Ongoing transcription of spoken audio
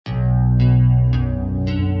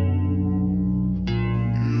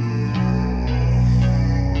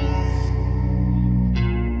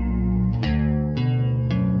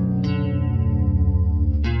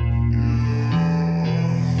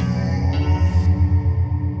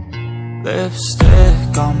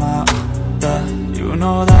Lipstick on my, yeah. You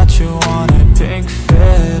know that you want it, pink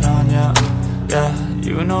fit on ya, yeah.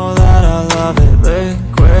 You know that I love it,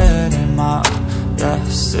 liquid in my, yeah.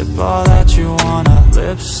 Sip all that you wanna,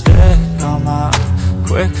 lipstick on my,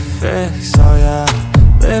 quick fix, oh yeah.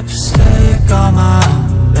 Lipstick on my,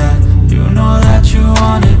 yeah. You know that you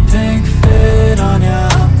want it, pink fit on ya,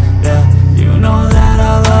 yeah. You know that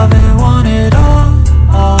I love it, want it all,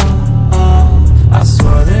 all, all. I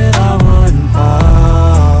swear that I wouldn't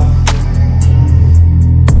fall.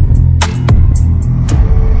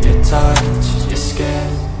 Your touch, your skin,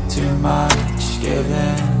 too much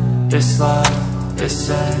giving. This love, this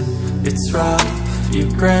end, it's rough,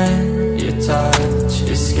 you grin. Your touch,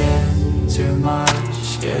 your skin, too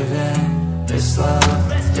much giving. This love,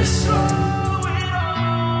 this end.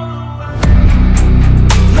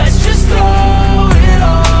 Let's just throw it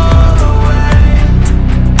all away.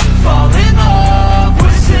 Fall in love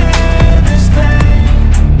with sinner's pain.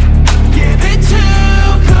 Give it to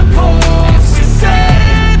compulsive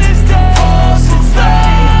sinner's day. False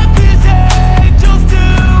like these angels do.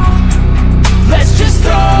 Let's just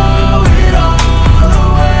throw it all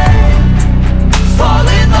away. Fall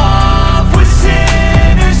in love with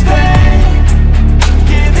sinner's pain.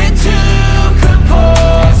 Give it to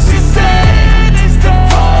compulsive sinner's day.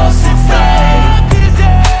 False like these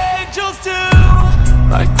angels do.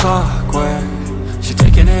 Like clockwork, she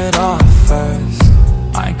taking it off first.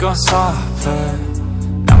 I ain't gon' stop her.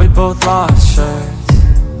 Now we both lost shirts,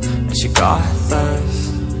 and she got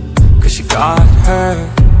thirst, cause she got hurt.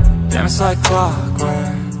 Damn, it's like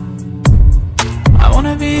clockwork. I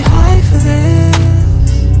wanna be high for this.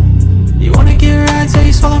 You wanna get right, so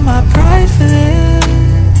you swallow my pride for this.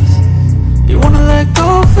 You wanna let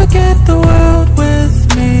go, forget the world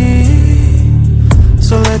with me.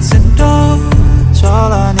 So let's indulge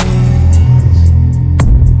all I need.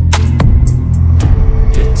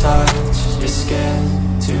 Your touch, your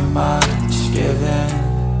skin, too much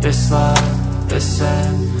giving. This love, this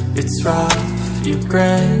end, it's rough, you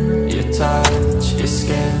grin. Your touch, your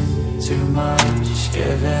skin, too much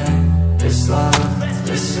giving. This love,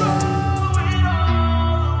 this end.